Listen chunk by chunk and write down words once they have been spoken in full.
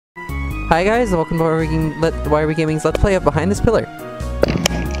Hi guys, welcome to Why Are We Gaming's Let's Play of Behind This Pillar.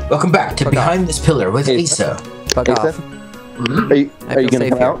 Welcome back to Behind This Pillar with Asa. Fuck off. Are you gonna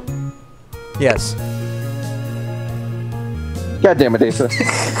come out? Yes. God damn it, Asa.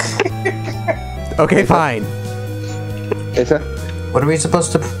 Okay, fine. Asa? What are we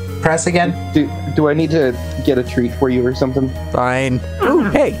supposed to press again? Do I need to get a treat for you or something? Fine. Ooh,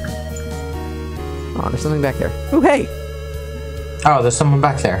 hey! Oh, there's something back there. Ooh, hey! Oh, there's someone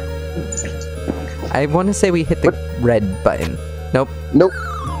back there. I want to say we hit the red button. Nope. Nope.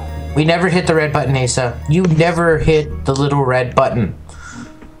 We never hit the red button, Asa. You never hit the little red button.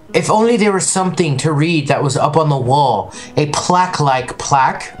 If only there was something to read that was up on the wall. A plaque-like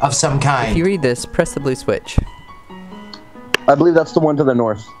plaque of some If kind. you read this, press the blue switch. I believe that's the one to the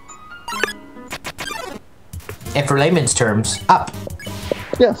north. And for layman's terms, up.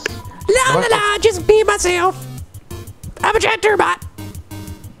 Yes. La la la, just be myself. I'm a chatterbot.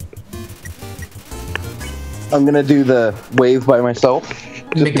 I'm gonna do the wave by myself.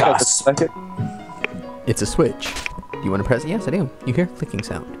 Just because it's a second. It's a switch. Do you want to press it? Yes, I do. You hear clicking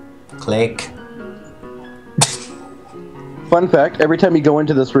sound. Click. Fun fact, every time you go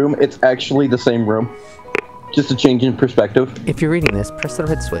into this room, it's actually the same room. Just a change in perspective. If you're reading this, press the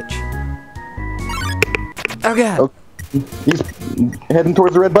red switch. Oh god! Oh, he's heading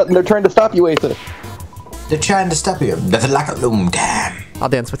towards the red button. They're trying to stop you, Asa. They're trying to stop you. Nothing like a loom time. I'll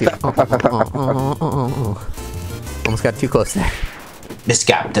dance with you. Almost got too close there. This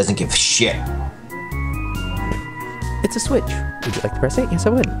guy doesn't give a shit. It's a switch. Would you like to press it? Yes, I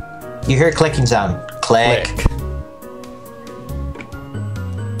would. You hear a clicking sound. Click.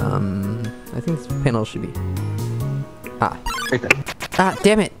 I think this panel should be... Ah. Right there. Ah,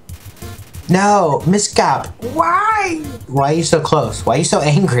 damn it. No, Miss Gap. Why? Why are you so close? Why are you so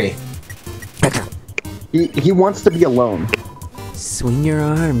angry? He wants to be alone. Swing your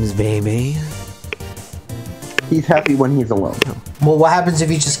arms, baby. He's happy when he's alone. Well, what happens if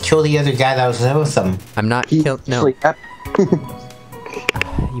you just kill the other guy that was there with him? I'm not He's killed. No. actually happy.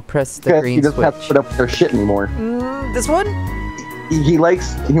 You press the green he doesn't switch. have to put up with their shit anymore. This one? He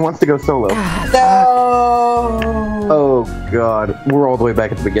wants to go solo. No! Oh god, we're all the way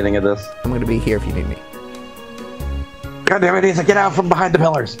back at the beginning of this. I'm gonna be here if you need me. God damn it, Asa, get out from behind the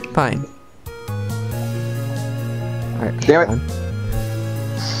pillars! Fine. Alright. Damn it.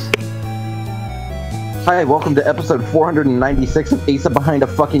 Hi, welcome to episode 496 of Asa Behind a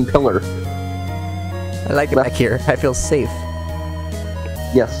Fucking Pillar. I like it back here. I feel safe.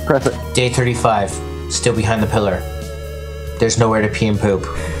 Yes, press it. Day 35. Still behind the pillar. There's nowhere to pee and poop.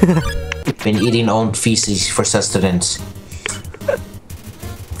 Been eating old feces for sustenance.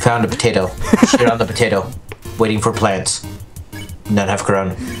 Found a potato. Shit on the potato. Waiting for plants. None have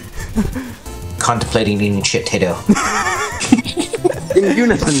grown. Contemplating eating shit potato. In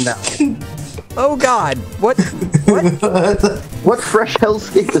unison now. Oh god! What? What fresh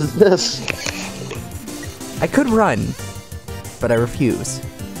hellscape is this? I could run, but I refuse.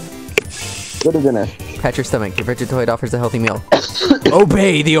 What are we gonna... Pat your stomach. Your Vegetoid offers a healthy meal.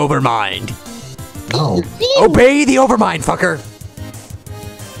 Obey the Overmind! Oh. Obey the Overmind, fucker!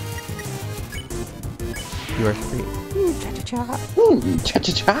 You are free. Cha-cha-cha.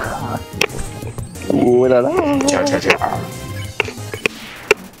 Cha-cha-cha. Ooh-la-la. Cha-cha-cha.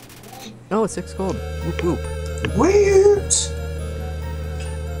 Oh, it's 6 gold. Whoop whoop. Weird.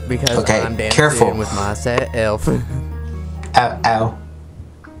 Because Okay, I'm dancing careful. with myself. Ow, ow.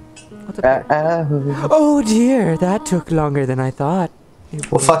 What's up here? Oh dear, that took longer than I thought.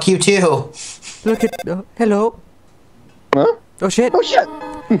 Well, fuck you too. Look at... hello? Huh? Oh shit. Oh shit!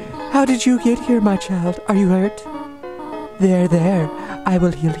 How did you get here, my child? Are you hurt? There. I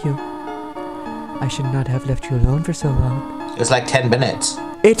will heal you. I should not have left you alone for so long. It was like 10 minutes.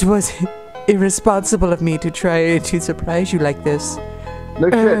 It was irresponsible of me to try to surprise you like this. No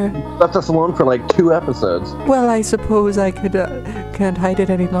shit. You left us alone for like 2 episodes. Well, I suppose I can't hide it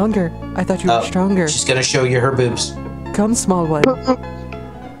any longer. I thought you were stronger. She's gonna show you her boobs. Come, small one.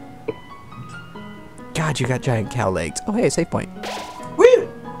 God, you got giant cow legs. Oh, hey, save point. Woo!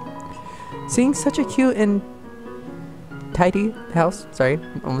 Seeing such a cute and tidy house, sorry,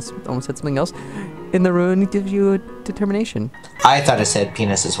 almost said something else, in the ruin gives you a determination. I thought it said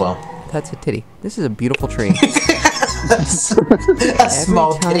penis as well. That's a titty. This is a beautiful tree. A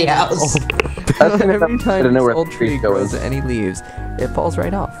small titty house. Every time know this where old the tree tree's grows going. any leaves, it falls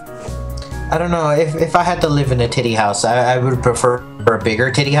right off. I don't know. If I had to live in a titty house, I would prefer a bigger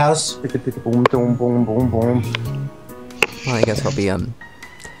titty house. Boom, boom, boom, boom, boom. Well, I guess I'll be,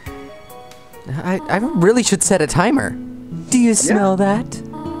 I really should set a timer. Do you smell that?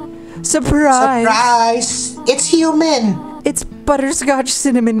 Surprise! Surprise! It's human! It's butterscotch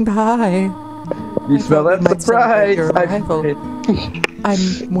cinnamon pie. You smell that might celebrate surprise? your arrival. I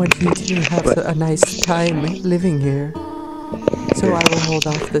want you to have a nice time living here. So I will hold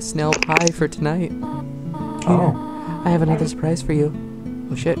off the snail pie for tonight. Here, I have another surprise for you.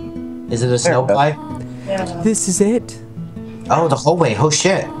 Oh shit. Is it a snow pie? This is it. Oh, the hallway. Oh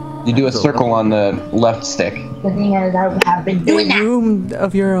shit. You do a circle on the left stick. The thing is, I have been A doing that. room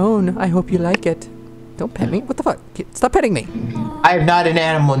of your own. I hope you like it. Don't pet me. What the fuck? Stop petting me. I am not an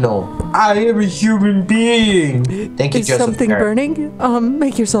animal, no. I am a human being. Thank you, Is Joseph. something Parrott. burning?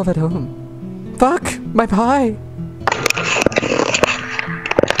 Make yourself at home. Fuck, my pie.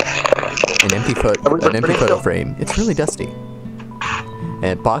 An empty photo frame. It's really dusty. And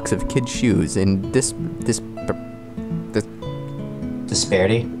a box of kids' shoes in disparity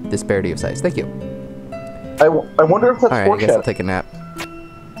of size. Thank you. I wonder if that's All right, I guess I'll foreshadow. take a nap.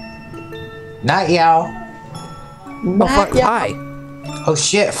 Not yow. Oh fuck, pie. Oh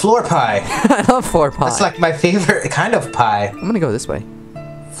shit, floor pie. I love floor pie. That's like my favorite kind of pie. I'm gonna go this way.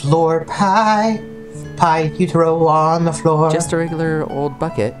 Floor pie. Pie you throw on the floor. Just a regular old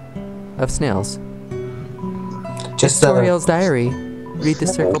bucket of snails. Just Toriel's diary. Read the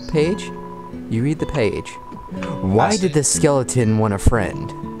circled page. You read the page. Why did the skeleton want a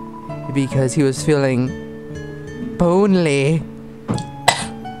friend? Because he was feeling bonely.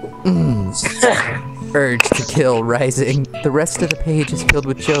 Urge to kill rising. The rest of the page is filled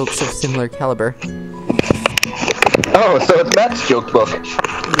with jokes of similar caliber. Oh, so it's Matt's joke book.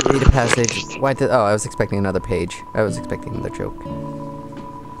 You read a passage. Why did? Oh, I was expecting another page. I was expecting another joke.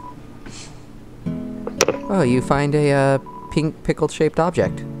 Oh, you find a pink pickle-shaped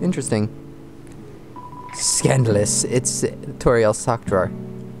object. Interesting. Scandalous. It's Toriel's sock drawer.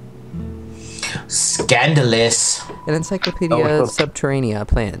 Scandalous. An encyclopedia Oh, subterranea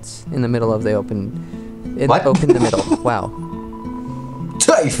plants in the middle of the open. What? Open in the middle. Wow.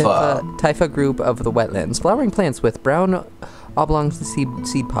 Typha. Typha group of the wetlands. Flowering plants with brown oblong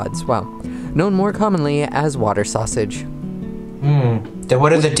seed pods. Wow. Known more commonly as water sausage. Then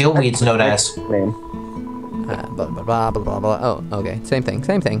what are the dillweeds known as? Name. Blah, blah, blah, blah, blah, blah. Oh, okay. Same thing.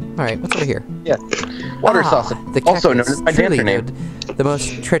 Same thing. All right. What's over here? Yeah. Water sausage. The Also known cactus, as my truly dancer name. good, the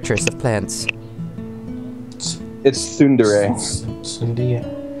most treacherous of plants. It's Tsundere.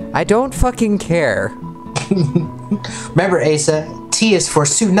 I don't fucking care. Remember, Asa, T is for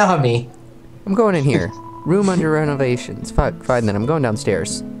tsunami. I'm going in here. Room under renovations. Fuck, fine then. I'm going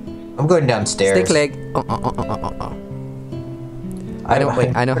downstairs. I'm going downstairs. Stick leg. I know.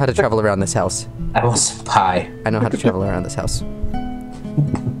 Wait. I know how to travel around this house. I want some pie. I know how to travel around this house.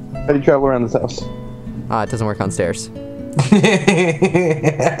 How do you travel around this house? Ah, it doesn't work on stairs.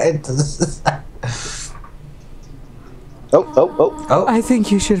 Oh. I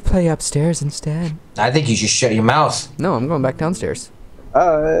think you should play upstairs instead. I think you should shut your mouth. No, I'm going back downstairs.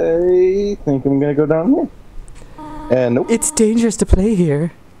 I think I'm gonna go down here. And nope. It's dangerous to play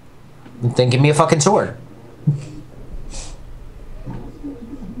here. Then give me a fucking sword.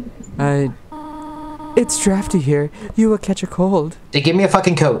 It's drafty here. You will catch a cold. Then give me a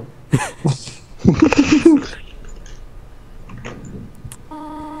fucking coat.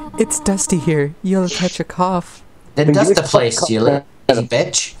 It's dusty here. You'll catch a cough. Then dust the place, you little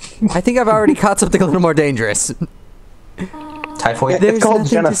bitch. I think I've already caught something a little more dangerous. Typhoid. There's called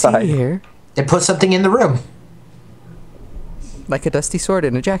nothing genocide. to see here. Then put something in the room. Like a dusty sword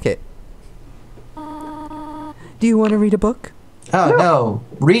in a jacket. Do you want to read a book? Oh no.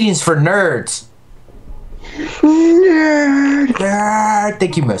 Readings for nerds. Nerd.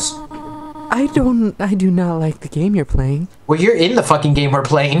 Thank you, miss. I do not like the game you're playing. Well, you're in the fucking game we're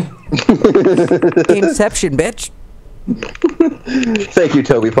playing. Gameception, bitch. Thank you,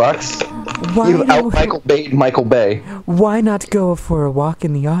 Toby Fox. You out Michael Bay. Why not go for a walk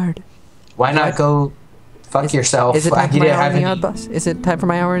in the yard? Why not go fuck yourself? Is it time for You my didn't hour have in the any- yard, boss? Is it time for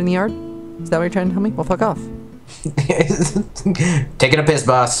my hour in the yard? Is that what you're trying to tell me? Well, fuck off. Taking a piss,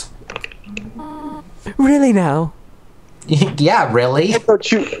 boss. Really now? Yeah, really?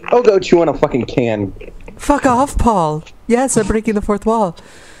 I'll go chew on a fucking can. Fuck off, Paul. Yes, I'm breaking the fourth wall.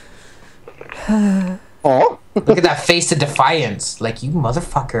 Oh. Look at that face of defiance. Like, you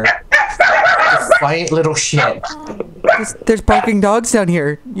motherfucker. Defiant little shit. There's barking dogs down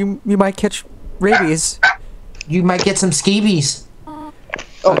here. You might catch rabies. You might get some scabies. Oh,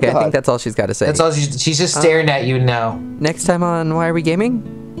 Okay, I God. think that's all she's got to say. That's all she's just staring at you now. Next time on Why Are We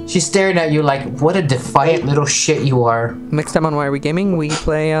Gaming? She's staring at you like, what a defiant little shit you are. Next time on Why Are We Gaming, we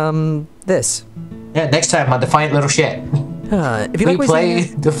play, this. Yeah, next time on Defiant Little Shit. If you We like what you play see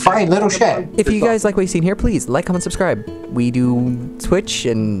here, Defiant Little Shit. if you guys like what you've seen here, please like, comment, subscribe. We do Twitch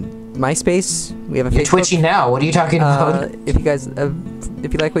and MySpace. We have a You're Facebook. twitching now. What are you talking about? If you guys,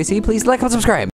 if you like what you see, please like and subscribe.